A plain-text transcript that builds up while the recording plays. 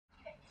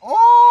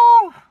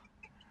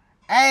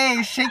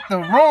Hey, shake the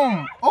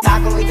room. Oh.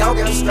 Talking, we gon'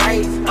 get them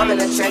straight. I'm in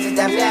the trenches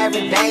damn near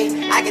every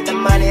day. I get the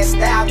money and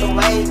stay out the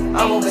way.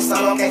 I'm moving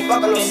solo, can't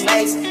fuck with no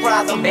snakes. Pull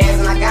out them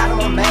bands and I got them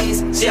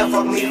amazed. She'll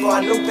fuck me for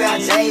a new pair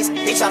of J's.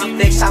 He tryna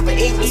fix shop for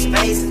English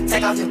space.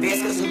 Take off your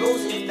bitch cause you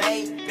losing your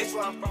face. Bitch,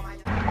 where I'm from.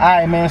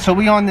 Alright, man, so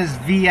we on this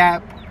V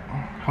app.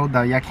 Hold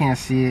up, y'all can't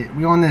see it.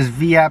 We on this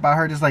V app. I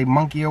heard it's like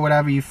Monkey or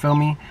whatever, you feel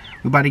me?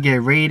 We about to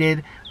get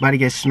raided, about to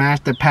get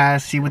smashed to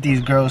pass, see what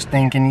these girls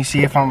think, and you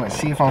see if I'm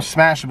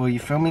smashable, you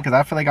feel me? Cause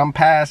I feel like I'm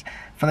past,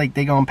 I feel like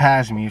they gonna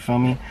pass me, you feel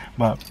me?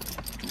 But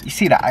you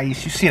see the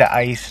ice, you see the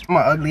ice. I'm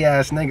an ugly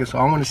ass nigga, so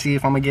I wanna see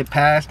if I'm gonna get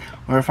passed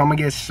or if I'm gonna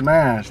get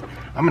smashed.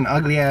 I'm an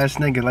ugly ass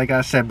nigga, like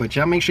I said, but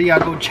y'all make sure y'all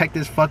go check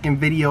this fucking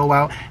video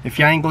out. If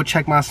y'all ain't go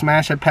check my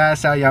smash or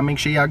pass out, y'all make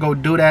sure y'all go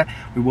do that.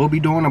 We will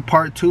be doing a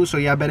part 2, so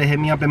y'all better hit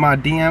me up in my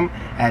DM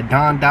at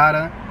Don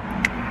Dada.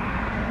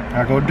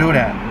 I'll go do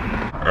that.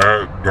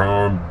 At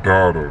Don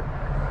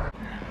Dada.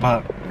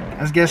 But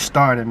let's get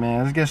started,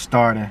 man. Let's get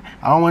started.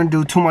 I don't want to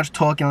do too much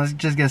talking. Let's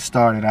just get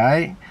started,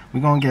 alright?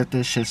 We're gonna get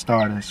this shit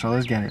started, so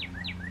let's get it.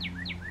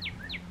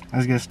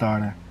 Let's get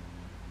started.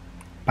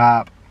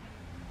 Bop.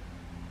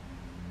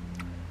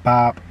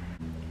 Bop.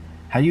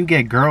 How you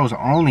get girls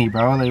only,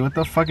 bro? Like, what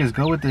the fuck is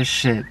good with this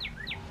shit?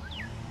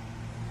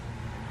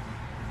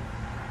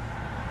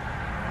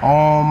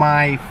 Oh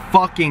my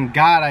fucking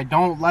god, I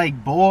don't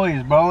like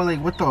boys, bro.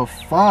 Like, what the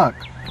fuck?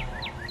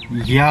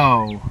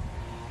 Yo.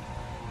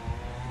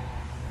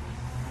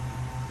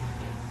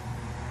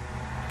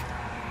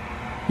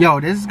 Yo,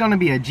 this is gonna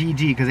be a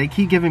GG because they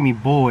keep giving me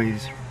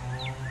boys.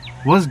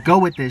 Let's go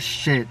with this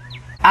shit.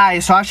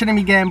 Alright, so I shouldn't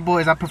be getting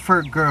boys. I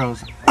prefer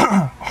girls.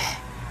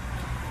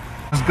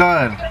 What's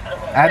good?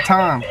 At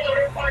Tom.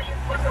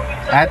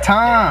 At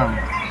Tom.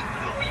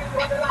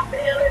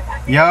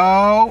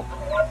 Yo.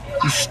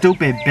 You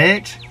stupid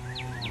bitch.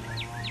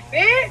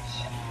 Bitch.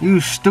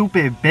 You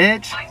stupid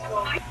bitch.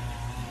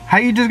 How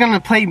you just gonna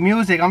play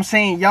music? I'm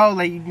saying, yo,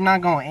 like, you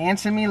not gonna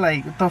answer me?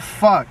 Like, what the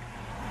fuck?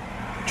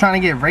 I'm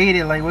trying to get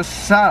raided, like,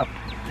 what's up?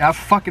 Y'all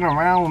fucking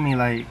around with me,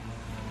 like.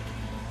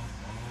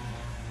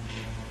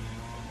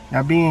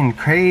 Y'all being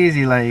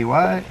crazy, like,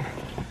 what?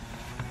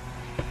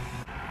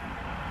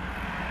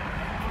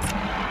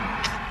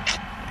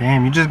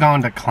 Damn, you just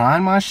gonna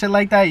decline my shit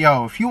like that?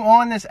 Yo, if you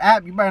on this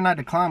app, you better not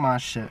decline my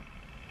shit.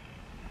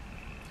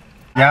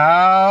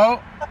 Yo.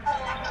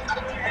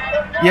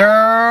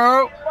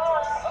 Yo.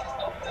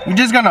 You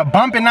just gonna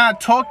bump and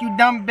not talk, you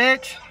dumb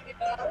bitch?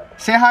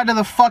 Say hi to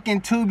the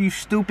fucking tube, you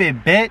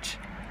stupid bitch.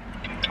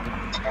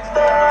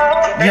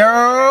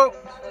 Yo.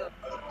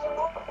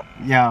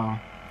 Yo.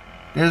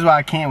 This is why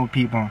I can't with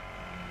people.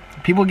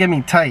 People get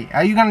me tight.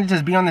 How you gonna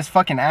just be on this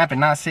fucking app and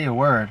not say a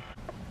word?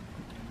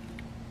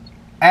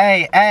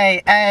 Hey,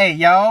 hey, hey,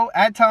 yo.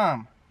 At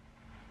Tom.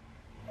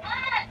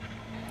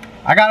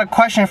 I got a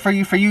question for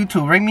you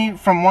two. Rate me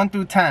from 1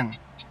 through 10.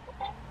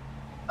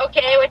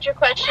 Okay, what's your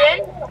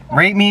question?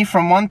 Rate me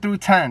from 1 through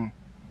 10.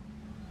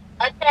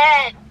 A 10.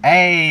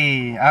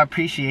 Hey, I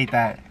appreciate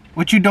that.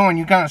 What you doing?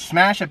 You gonna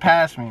smash or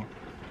pass me?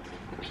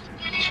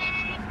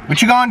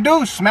 What you gonna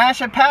do?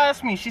 Smash or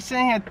pass me? She's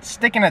sitting here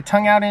sticking her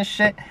tongue out and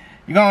shit.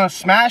 You gonna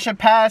smash or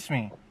pass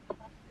me?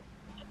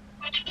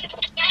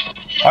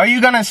 Are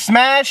you gonna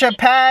smash or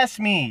pass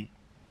me?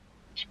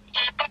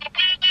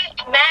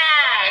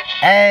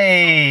 Smash.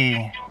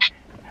 Hey,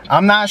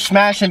 I'm not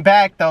smashing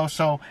back though,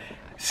 so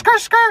skirt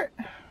skirt.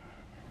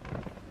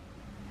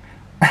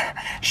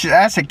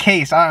 That's a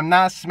case. I'm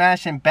not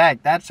smashing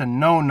back. That's a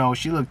no-no.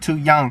 She looked too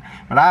young,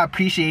 but I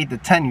appreciate the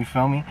 10, you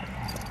feel me?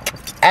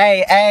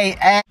 Hey, hey,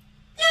 hey.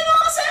 You know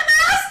what I'm saying?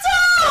 That's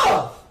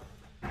tough.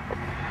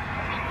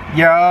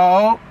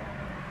 Yo.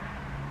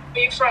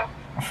 Where you from?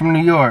 I'm from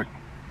New York.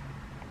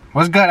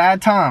 What's good?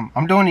 At Tom.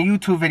 I'm doing a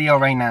YouTube video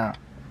right now.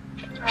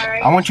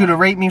 Alright. I want you to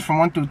rate me from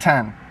 1 through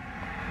 10.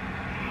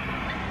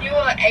 You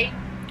an 8.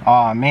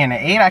 Oh man, an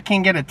 8? I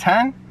can't get a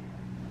 10?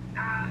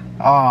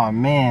 Oh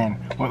man.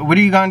 What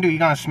are you gonna do? You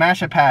gonna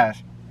smash or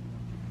pass?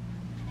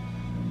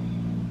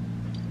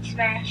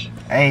 Smash.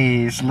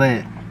 Hey, it's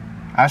lit.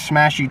 I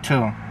smash you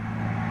too.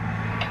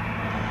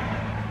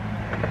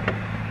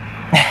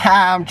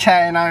 I'm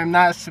chatting. I am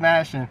not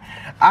smashing.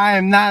 I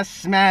am not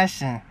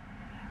smashing.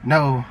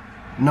 No.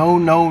 No,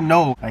 no,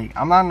 no. Like,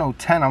 I'm not no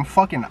 10. I'm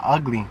fucking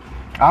ugly.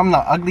 I'm the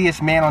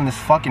ugliest man on this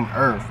fucking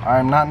earth. I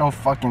am not no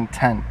fucking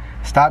 10.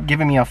 Stop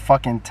giving me a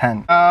fucking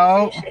 10.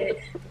 Oh.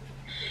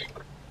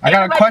 I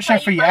got a question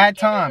for you. At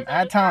Tom.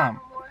 At Tom.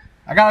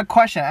 I got a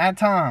question. At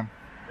Tom.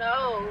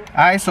 No.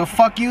 Alright, so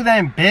fuck you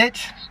then,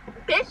 bitch.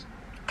 Bitch,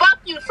 fuck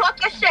you. Talk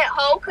your shit,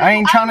 ho. I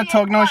ain't trying to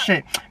talk no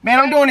shit. Man,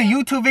 I'm doing a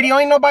YouTube video.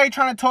 Ain't nobody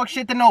trying to talk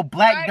shit to no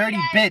black dirty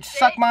bitch.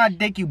 Suck my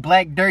dick, you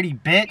black dirty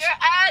bitch.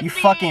 You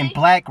fucking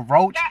black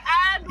roach.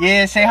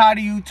 Yeah, say hi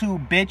to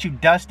YouTube, bitch, you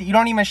dusty. You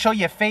don't even show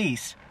your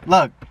face.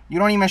 Look, you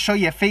don't even show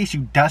your face,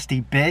 you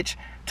dusty bitch.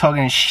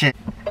 Talking shit.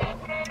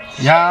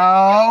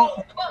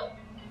 Yo.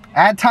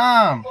 Add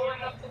Tom.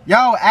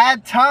 Yo,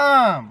 add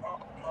Tom.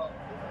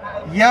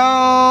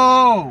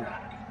 Yo.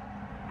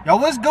 Yo,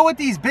 what's good with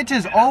these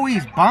bitches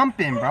always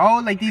bumping, bro?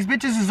 Like, these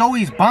bitches is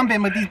always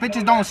bumping, but these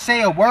bitches don't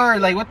say a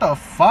word. Like, what the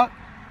fuck?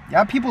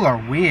 Y'all people are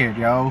weird,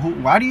 yo.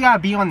 Why do y'all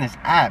be on this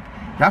app?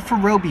 Y'all for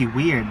real be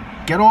weird.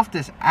 Get off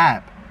this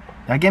app.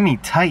 Y'all get me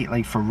tight,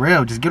 like, for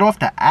real. Just get off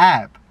the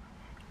app.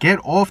 Get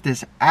off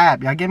this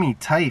app. Y'all get me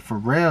tight, for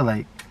real,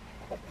 like.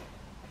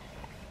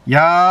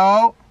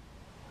 Yo.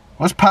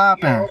 What's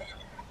poppin'?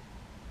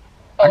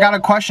 I got a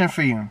question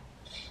for you.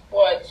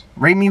 What?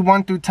 Rate me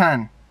 1 through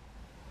 10.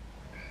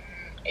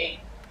 8.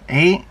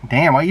 8?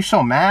 Damn, why you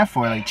so mad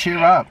for? Like, cheer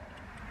up.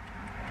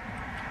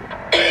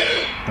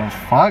 The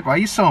fuck? Why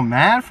you so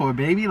mad for,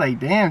 baby? Like,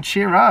 damn,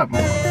 cheer up.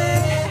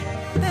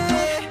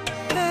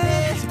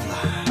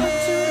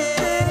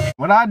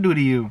 What I do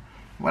to you?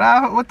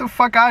 What the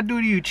fuck I do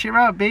to you? Cheer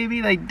up,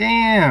 baby. Like,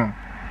 damn.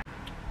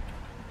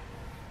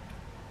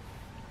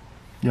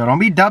 Yo, don't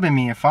be dubbing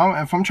me. If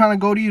I'm trying to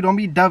go to you, don't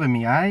be dubbing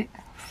me, alright?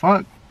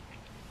 Fuck.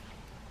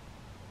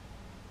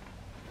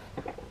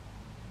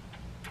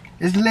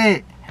 It's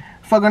lit.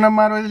 Fucking up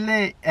model is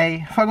lit.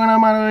 Ayy. Fucking up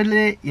model is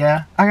lit.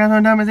 Yeah. I got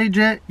some diamonds, they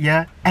drip.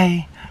 Yeah.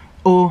 Ayy.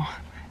 Ooh.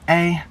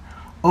 Ayy.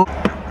 Ooh.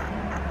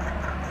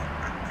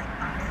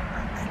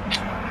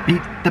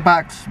 Beat the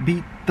box.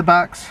 Beat the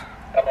box.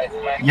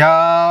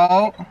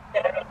 Yo.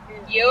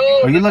 Yo.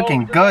 Oh, you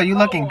looking good. You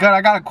looking good.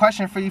 I got a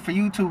question for you for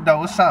YouTube, though.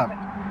 What's up? Huh?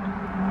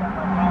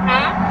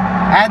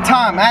 Add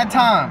time. Add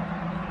time.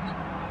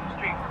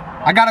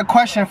 I got a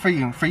question for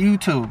you for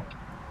YouTube.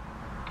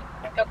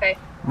 Okay.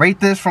 Rate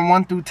this from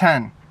 1 through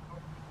 10.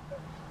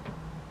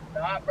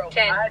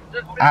 10.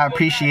 I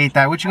appreciate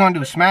that. What you gonna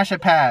do? Smash or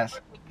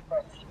pass?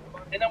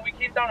 And then we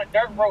keep down a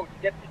dirt road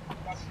to get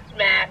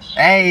Smash.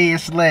 Hey,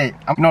 it's lit.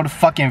 I know the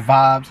fucking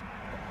vibes.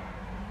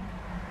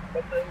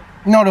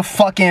 You know the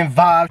fucking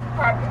vibes.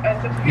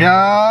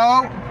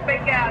 Yo.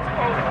 Big ass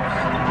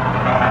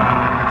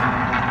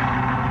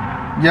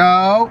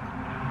Yo.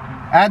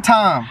 Add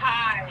time.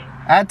 Hi.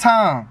 Add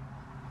time.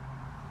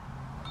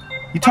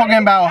 You talking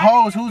about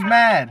hoes? Who's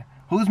mad?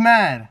 Who's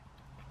mad?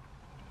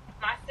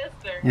 My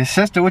sister. Your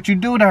sister. What you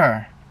do to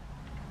her?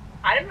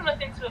 I didn't do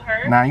nothing to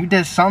her. Nah, you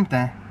did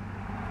something.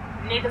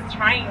 Niggas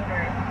trying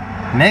her.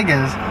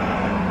 Niggas?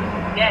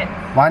 Yes.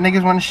 Why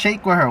niggas want to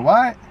shake with her?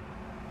 What?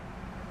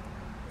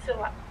 So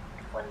I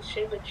want to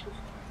share with you.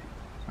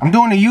 I'm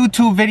doing a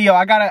YouTube video.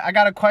 I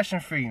got a question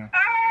for you.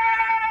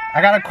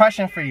 I got a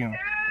question for you.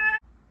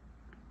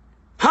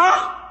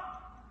 Huh?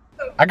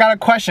 I got a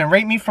question.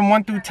 Rate me from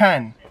 1 through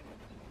 10.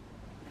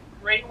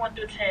 Rate 1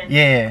 through 10.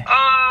 Yeah.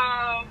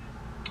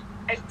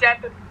 It's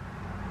definitely.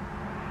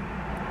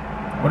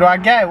 What do I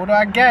get? What do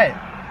I get?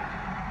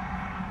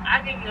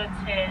 I give you a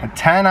 10. A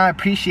 10. I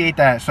appreciate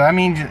that. So that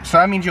means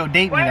you'll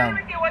date me then.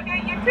 What's your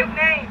YouTube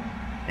name?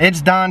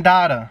 It's Don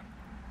Dada.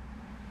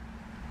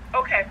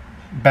 Okay.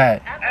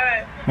 Bet.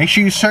 Make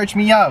sure you search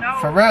me up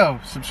for real.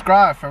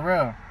 Subscribe for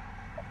real.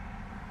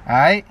 All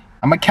right.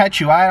 I'm gonna catch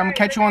you. All right. I'm gonna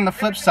catch you on the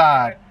flip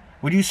side.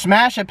 Would you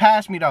smash or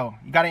pass me though?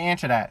 You gotta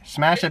answer that.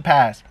 Smash or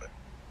pass?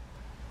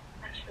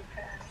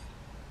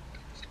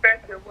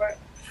 What?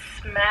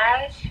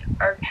 Smash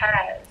or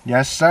pass?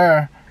 Yes,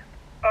 sir.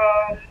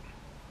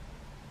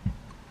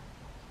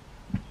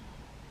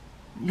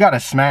 You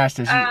gotta smash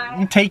this.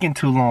 You taking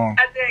too long.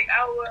 I think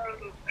I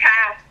will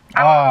pass.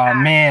 Oh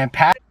man,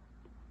 pass.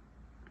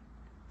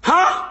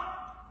 Huh?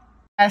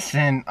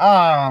 Passing.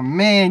 Oh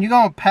man, you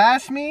gonna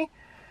pass me?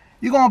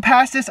 You gonna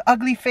pass this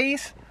ugly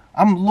face?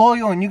 I'm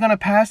loyal and you gonna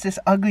pass this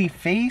ugly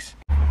face?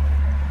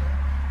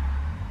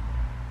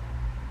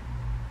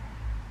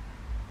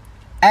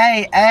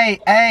 Hey, hey,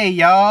 hey,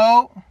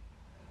 yo.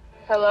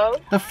 Hello?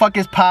 The fuck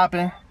is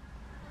poppin'?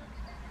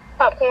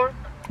 Popcorn?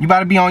 You about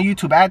to be on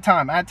YouTube. Add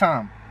time, add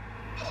time.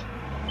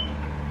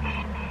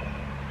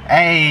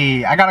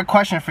 Hey, I got a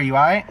question for you,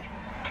 alright?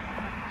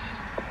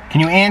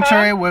 Can you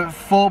answer it with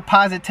full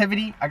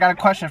positivity? I got a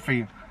question for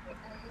you.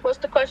 What's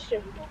the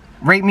question?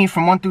 Rate me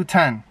from 1 through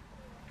 10.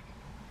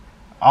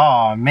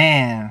 Oh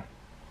man.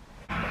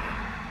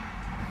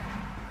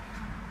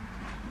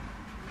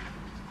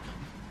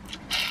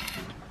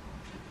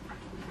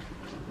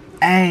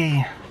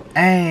 Hey,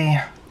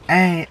 hey,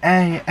 hey,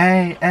 hey,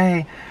 hey,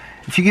 hey.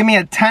 If you give me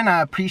a 10,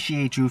 I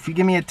appreciate you. If you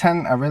give me a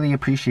 10, I really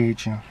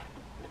appreciate you.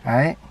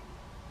 Alright?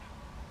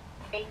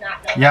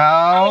 Yo.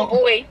 Oh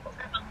boy.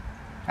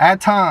 Add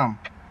time.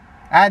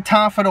 Add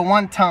time for the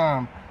one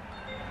time.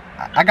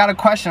 I got a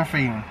question for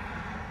you.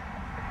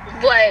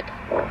 What?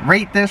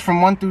 Rate this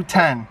from 1 through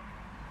 10.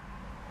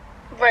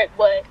 Right,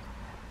 what?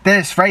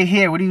 This right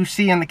here. What do you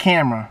see in the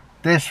camera?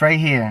 This right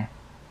here.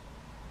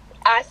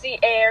 I see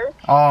air.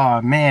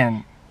 Oh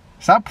man.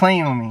 Stop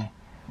playing with me.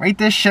 Rate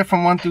this shit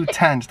from 1 through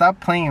 10.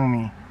 Stop playing with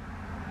me.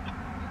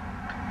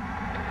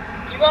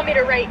 You want me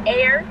to rate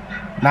air?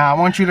 Nah, I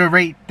want you to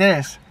rate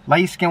this.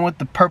 Light skin with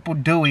the purple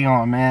dewy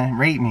on, man.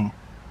 Rate me.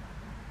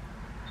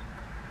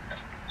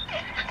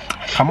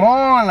 Come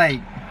on,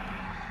 like.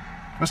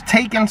 What's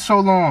taking so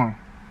long?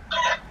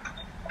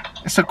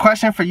 It's a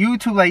question for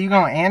YouTube, like you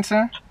gonna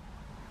answer?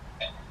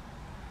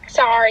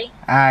 Sorry.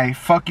 Alright,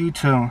 fuck you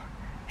too.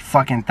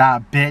 fucking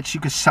thought, bitch.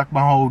 You could suck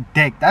my whole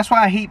dick. That's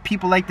why I hate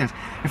people like this.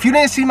 If you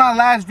didn't see my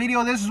last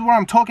video, this is what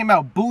I'm talking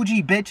about.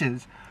 Bougie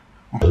bitches.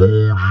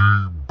 Bougie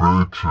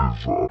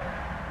bitches.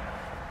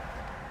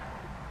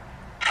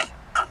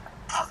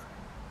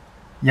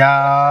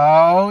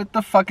 Yo, what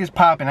the fuck is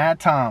poppin' at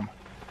Tom?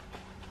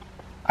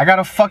 I got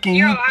a fucking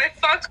Yo, I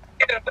fucked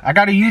you. I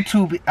got a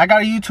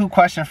YouTube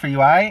question for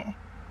you, alright?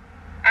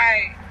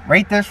 Alright.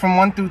 Rate this from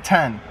 1 through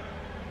 10.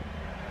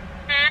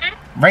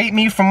 Rate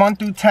me from 1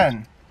 through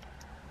 10.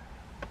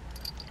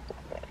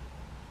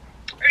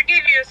 I give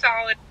you a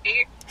solid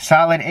 8.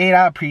 Solid 8,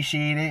 I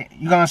appreciate it.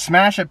 You gonna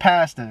smash or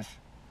pass this?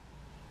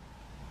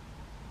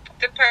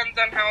 Depends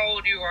on how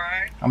old you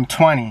are. I'm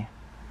 20.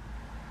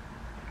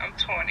 I'm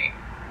 20.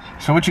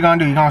 So what you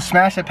gonna do? You gonna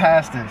smash or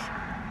pass this?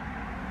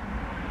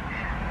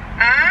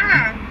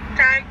 Time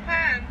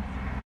depends.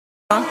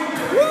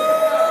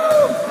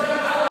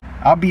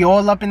 I'll be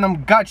all up in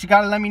them guts. You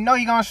gotta let me know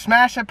you gonna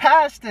smash or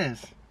pass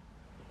this.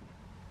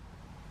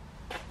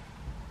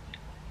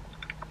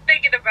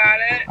 Thinking about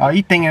it. Oh,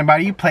 you thinking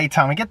about it? You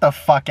playtime. Get the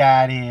fuck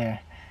out of here.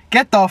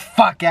 Get the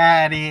fuck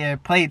out of here,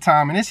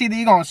 playtime. And it's either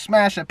you gonna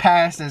smash or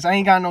pass this. I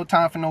ain't got no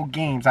time for no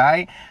games,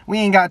 alright? We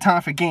ain't got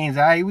time for games,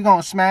 alright? We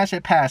gonna smash or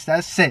pass.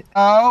 That's it.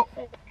 Oh.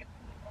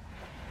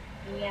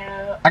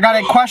 Yeah. I got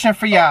a question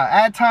for y'all.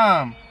 Add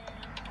time.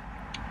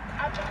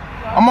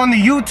 I'm on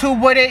the YouTube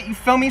with it, you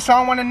feel me? So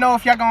I wanna know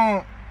if y'all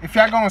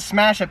gonna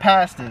smash or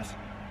pass this.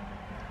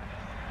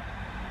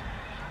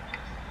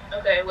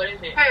 Okay, what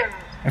is it?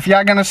 If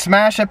y'all gonna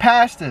smash or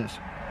pass this.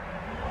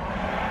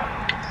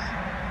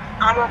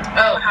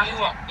 Oh,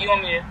 you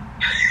want me to?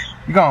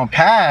 You gonna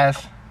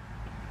pass?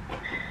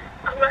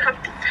 I'm gonna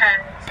have to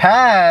pass.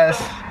 Pass?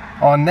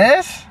 On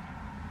this?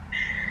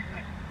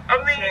 I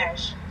mean,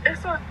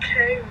 it's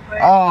okay, but...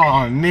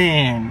 Oh,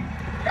 man.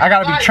 I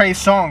gotta be Trey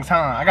Songz,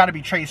 huh? I gotta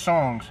be Trey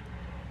Songz.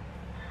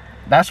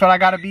 That's what I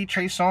gotta be,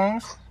 Trey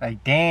Songz?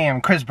 Like,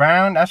 damn, Chris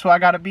Brown, that's what I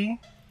gotta be?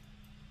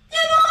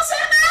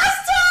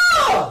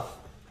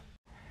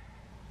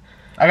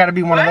 I gotta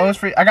be one of those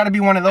for I gotta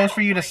be one of those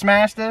for you to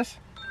smash this?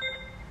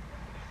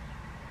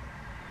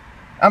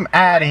 I'm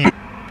out of here.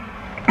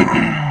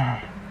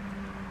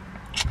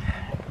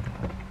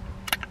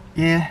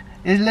 Yeah,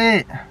 it's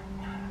lit.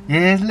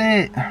 Yeah, it's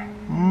lit.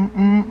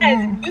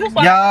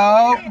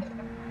 Yo.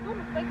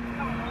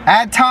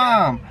 Add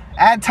time.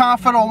 Add time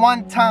for the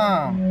one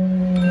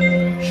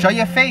time. Show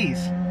your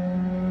face.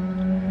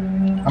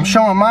 I'm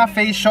showing my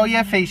face. Show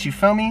your face. You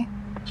feel me?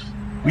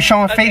 We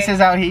showing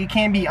faces out here. You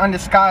can't be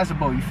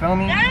undisguisable. You feel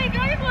me?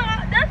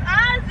 That's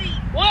Ozzy.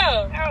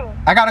 Whoa.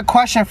 I got a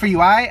question for you,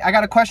 alright? I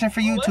got a question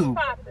for YouTube.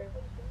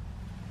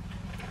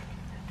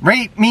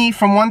 Rate me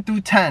from 1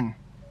 through 10.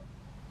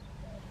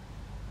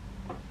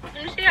 Let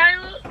me see how you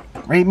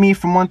look. Rate me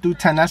from 1 through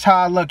 10. That's how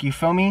I look, you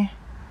feel me?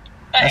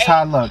 That's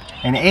how I look.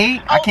 An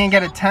 8? I can't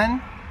get a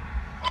 10?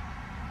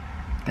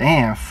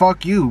 Damn,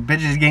 fuck you.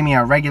 Bitches gave me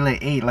a regular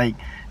 8. Like,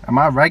 am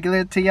I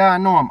regular to y'all? I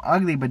know I'm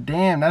ugly, but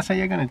damn, that's how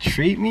you're gonna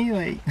treat me?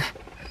 Like,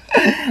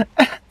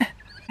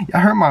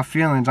 y'all hurt my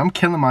feelings. I'm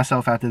killing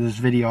myself after this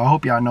video. I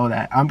hope y'all know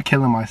that. I'm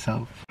killing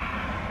myself.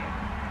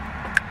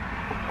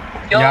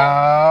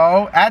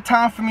 Yo, add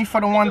time for me for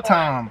the one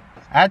time.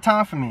 Add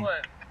time for me.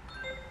 What?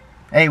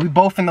 Hey, we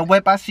both in the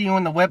whip. I see you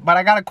in the whip, but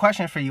I got a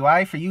question for you,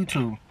 alright? For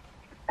YouTube.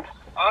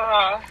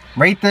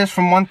 Rate this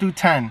from 1 through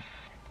 10.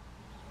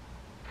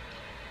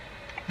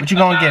 What you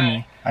gonna give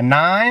me? A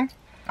 9?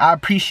 I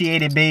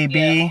appreciate it, baby.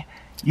 Yeah.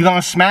 You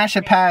gonna smash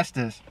it past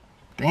this?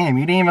 Damn,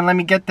 you didn't even let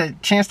me get the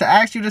chance to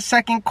ask you the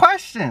second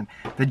question.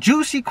 The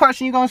juicy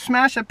question, you gonna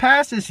smash it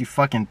past this, you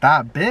fucking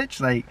thought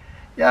bitch? Like,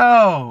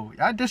 yo,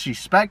 y'all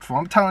disrespectful.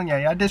 I'm telling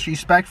y'all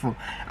disrespectful.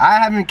 I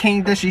haven't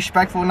came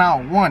disrespectful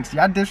not once.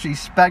 Y'all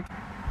disrespect.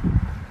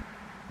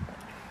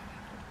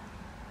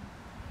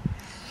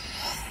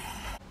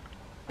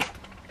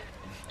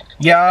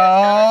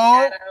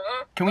 Yo,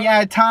 can we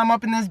add time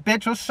up in this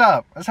bitch? What's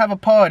up? Let's have a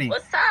party.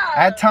 What's up?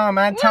 Add time,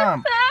 add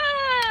time. What's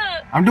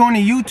up? I'm doing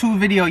a YouTube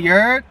video, you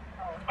heard?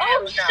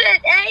 Oh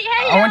shit, hey,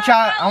 I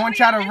want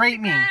y'all to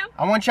rate me.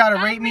 I want y'all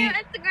to rate me.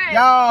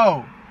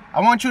 Yo, I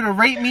want you to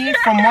rate me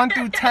from 1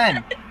 through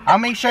 10. I'll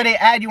make sure they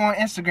add you on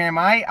Instagram,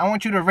 alright? I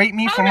want you to rate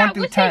me from 1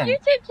 through 10.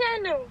 What's your YouTube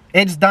channel?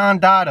 It's Don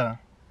Dada.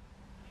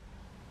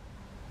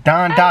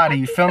 Don Dada,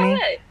 you feel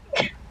me?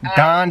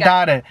 Don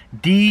Dada.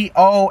 D-O-N-N-T-O.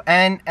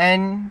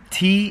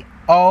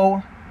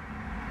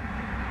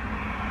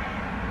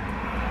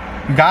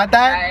 You got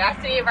that? Alright,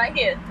 I see it right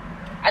here.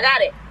 I got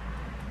it.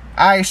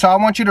 Alright, so I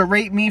want you to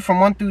rate me from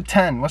 1 through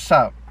 10. What's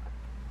up?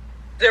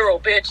 0,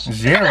 bitch.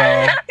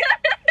 0.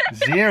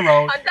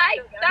 0.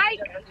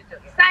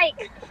 Psych.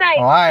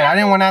 Alright, I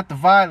didn't want to have to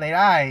violate.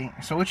 Alright,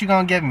 so what you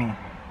gonna give me?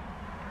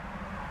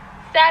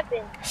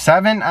 7.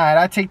 7? Alright,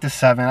 I take the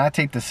 7. I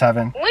take the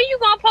 7. When you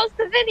gonna post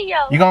the video?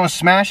 You gonna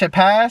smash it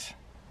pass?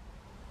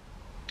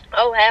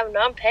 Oh hell no,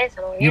 I'm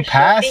passing on you. You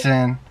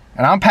passing?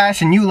 And I'm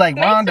passing you like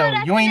Rondo.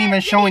 Sure You ain't even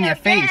showing your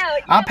face.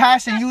 I'm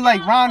passing you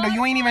like Rondo.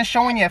 You ain't even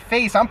showing your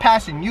face. I'm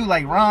passing you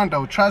like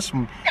Rondo. Trust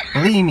me.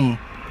 Believe me.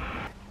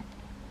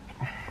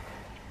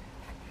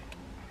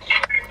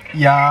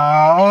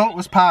 Yo,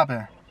 what's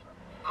poppin'?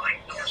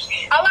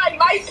 I like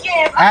light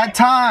skin. Add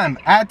time.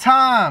 Add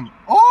time.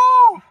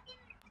 Ooh.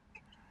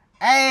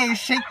 Hey,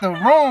 shake the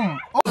room.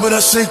 But I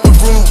shake the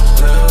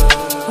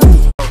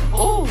room.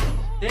 Ooh,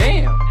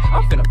 damn,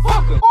 I'm finna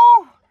fuck her.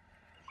 Ooh.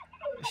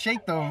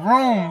 Shake the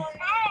room.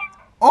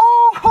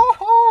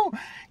 Ooh.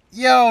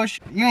 Yo,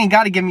 you ain't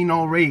gotta give me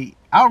no rate.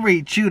 I'll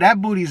rate you.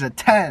 That booty's a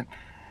 10.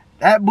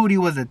 That booty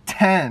was a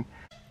 10.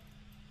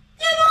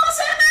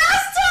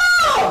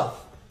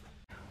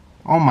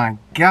 Oh my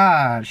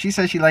god. She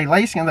said she like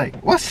light skin. Like,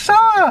 what's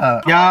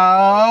up?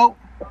 Yo.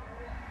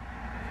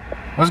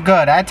 What's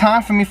good? Add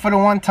time for me for the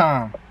one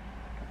time.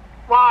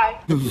 Why?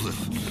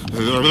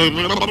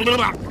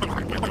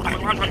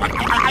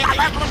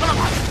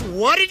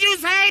 What did you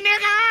say,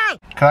 nigga?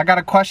 Cause I got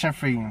a question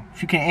for you.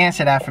 If you can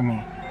answer that for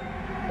me.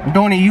 I'm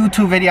doing a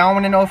YouTube video. I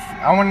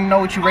wanna know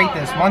what you rate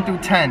this. 1 through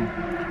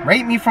 10.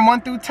 Rate me from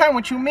 1 through 10.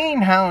 What you mean?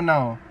 Hell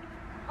no.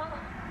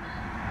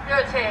 You're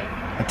a 10.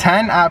 A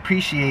 10? I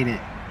appreciate it.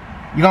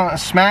 You gonna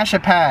smash or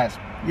pass?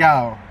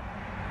 Yo.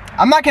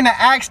 I'm not gonna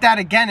ask that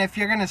again if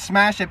you're gonna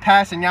smash or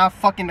pass and y'all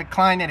fucking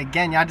decline it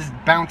again. Y'all just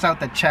bounce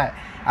out the chat.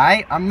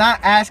 Alright? I'm not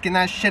asking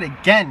that shit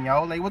again,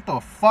 yo. Like, what the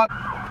fuck?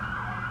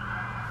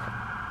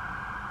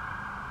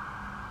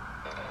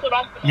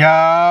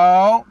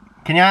 Yo.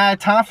 Can y'all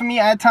add time for me?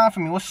 Add time for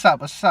me. What's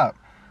up? What's up?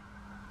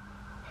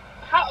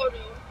 How old are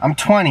you? I'm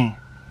 20.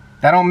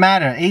 That don't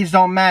matter. Age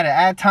don't matter.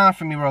 Add time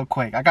for me real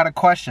quick. I got a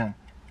question.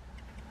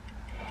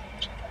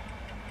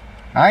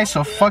 Alright,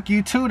 so fuck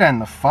you too then.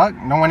 The fuck?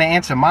 No one to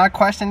answer my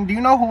question. Do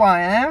you know who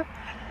I am?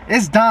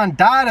 It's Don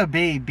Dada,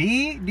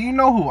 baby. Do you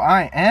know who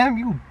I am?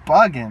 You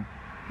bugging.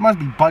 You must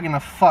be bugging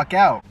the fuck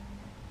out.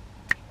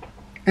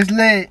 It's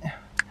lit.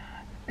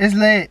 It's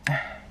lit.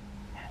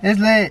 It's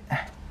lit.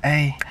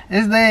 Ay.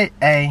 It's lit.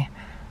 Ay.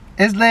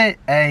 It's lit.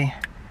 Ay.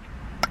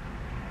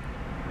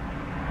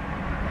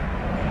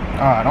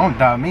 Oh, don't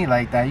doubt me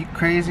like that. You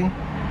crazy?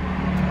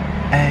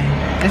 Ay.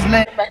 It's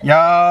lit.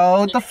 Yo,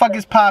 what the fuck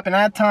is poppin'?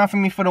 Add time for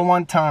me for the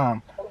one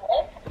time.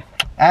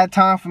 Add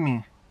time for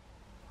me.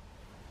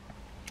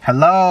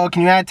 Hello,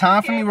 can you add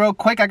time for me real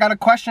quick? I got a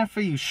question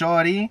for you,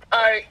 shorty.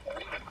 Alright.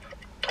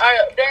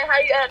 Then how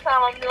you add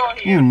time? I'm new on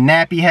here. You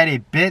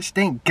nappy-headed bitch.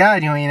 Thank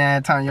God you ain't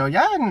add time. Yo,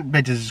 y'all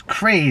bitches is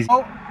crazy.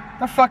 Oh,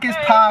 the fuck is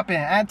poppin'?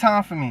 Add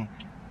time for me.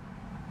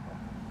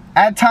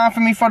 Add time for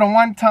me for the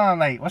one time.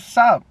 Like, what's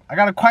up? I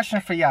got a question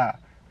for y'all.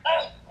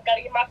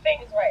 Gotta get my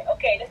fingers right.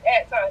 Okay, let's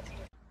add time to you.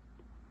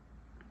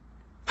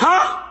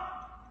 Huh?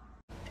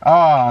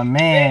 Oh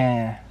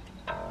man.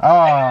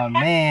 Oh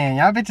man.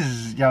 Y'all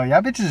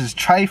bitches is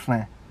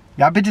trifling.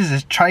 Y'all bitches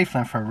is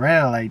trifling for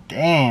real. Like,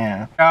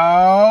 damn.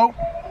 Yo.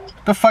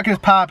 The fuck is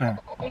poppin'?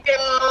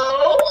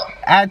 Yo.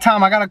 Add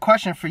time, I got a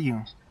question for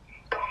you.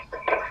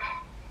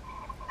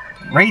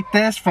 Rate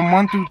this from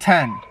 1 through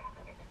 10.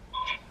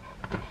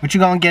 What you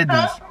gonna get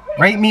this?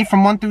 Rate me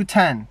from 1 through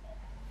 10.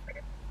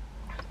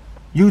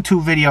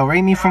 YouTube video,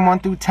 rate me from 1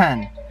 through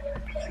 10.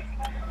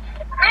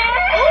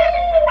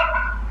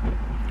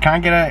 Can I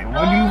get a,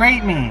 what do you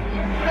rate me?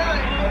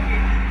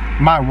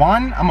 Am I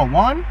 1? I'm a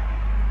 1?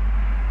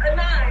 A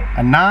 9.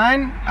 A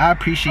 9? I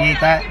appreciate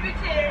that.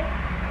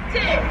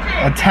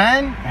 10. A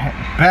 10?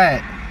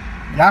 Bet.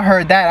 Y'all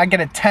heard that. I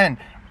get a 10.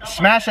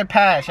 Smash or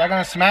pass. Y'all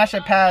gonna smash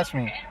or pass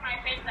me?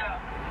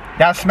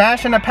 Y'all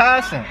smashing or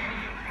passing?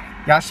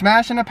 Y'all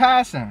smashing or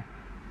passing?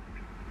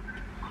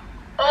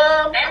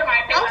 I'm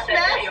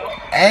smashing.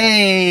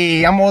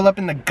 Hey, I'm all up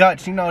in the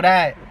guts. You know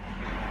that.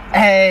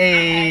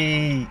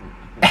 Hey.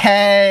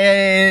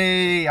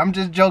 Hey. I'm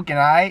just joking,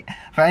 alright?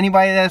 For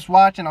anybody that's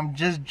watching, I'm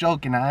just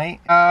joking,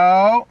 alright?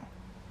 Oh.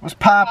 What's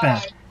poppin'?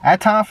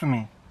 Add time for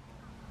me.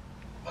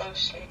 Oh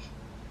shit.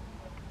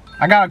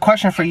 I got a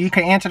question for you. You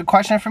can answer the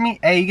question for me?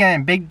 Hey, you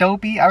getting big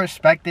dopey? I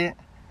respect it.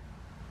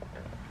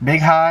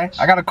 Big high?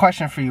 I got a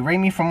question for you. Rate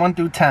me from 1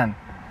 through 10.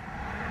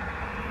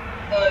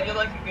 You're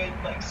like a good,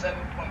 like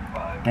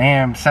 7.5.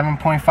 Damn,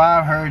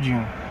 7.5, heard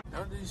you.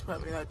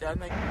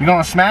 You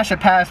gonna smash or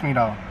pass me,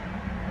 though?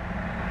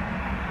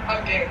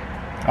 I'm gay.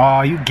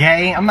 Oh, you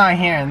gay? I'm not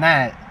hearing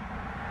that.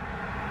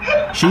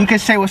 So you can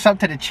say what's up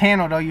to the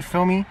channel, though, you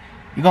feel me?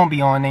 You gonna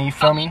be on there, you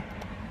feel me?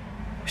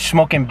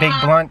 Smoking big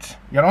blunts.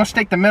 Yo, don't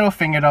stick the middle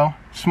finger, though.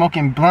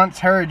 Smoking blunts,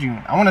 heard you.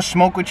 I wanna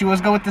smoke with you.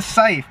 Let's go with the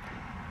safe.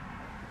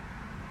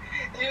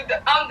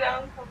 I'm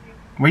down.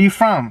 Where you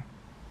from?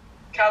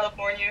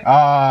 California.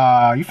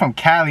 You from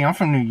Cali. I'm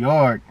from New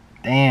York.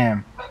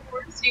 Damn. Of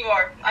course you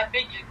are. I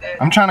figured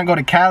that. I'm trying to go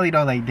to Cali,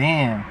 though, like,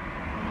 damn.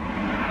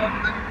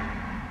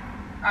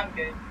 I'm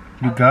good.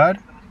 You good?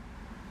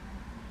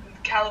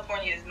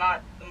 California is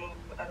not the move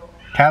at all.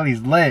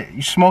 Cali's lit.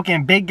 You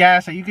smoking big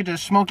gas, so you could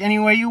just smoke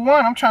anywhere you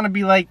want. I'm trying to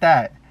be like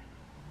that.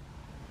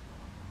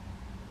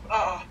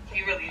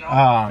 You really don't.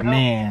 Oh,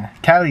 man.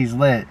 Cali's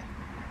lit.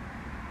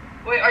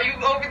 Wait, are you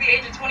over the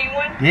age of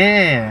 21?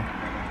 Yeah.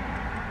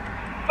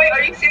 Wait,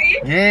 are you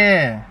serious?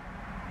 Yeah.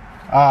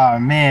 Oh,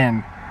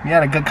 man. We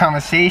had a good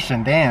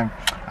conversation. Damn.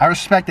 I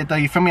respect it though,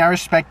 you feel me? I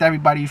respect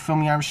everybody, you feel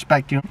me? I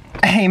respect you.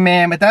 Hey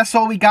man, but that's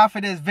all we got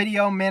for this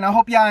video, man. I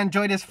hope y'all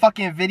enjoyed this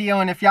fucking video,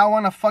 and if y'all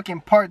want a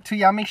fucking part 2,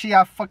 y'all make sure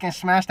y'all fucking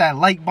smash that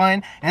like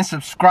button and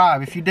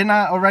subscribe. If you did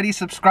not already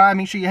subscribe,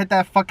 make sure you hit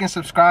that fucking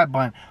subscribe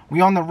button.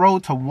 We on the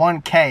road to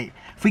 1K.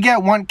 If we get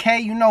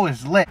 1K, you know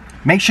it's lit.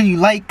 Make sure you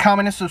like,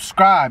 comment, and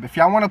subscribe. If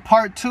y'all want a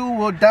part 2,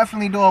 we'll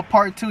definitely do a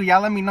part 2.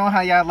 Y'all let me know how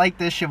y'all like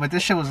this shit, but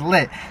this shit was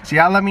lit. So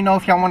y'all let me know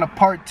if y'all want a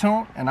part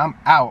 2, and I'm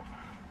out.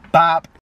 Bop.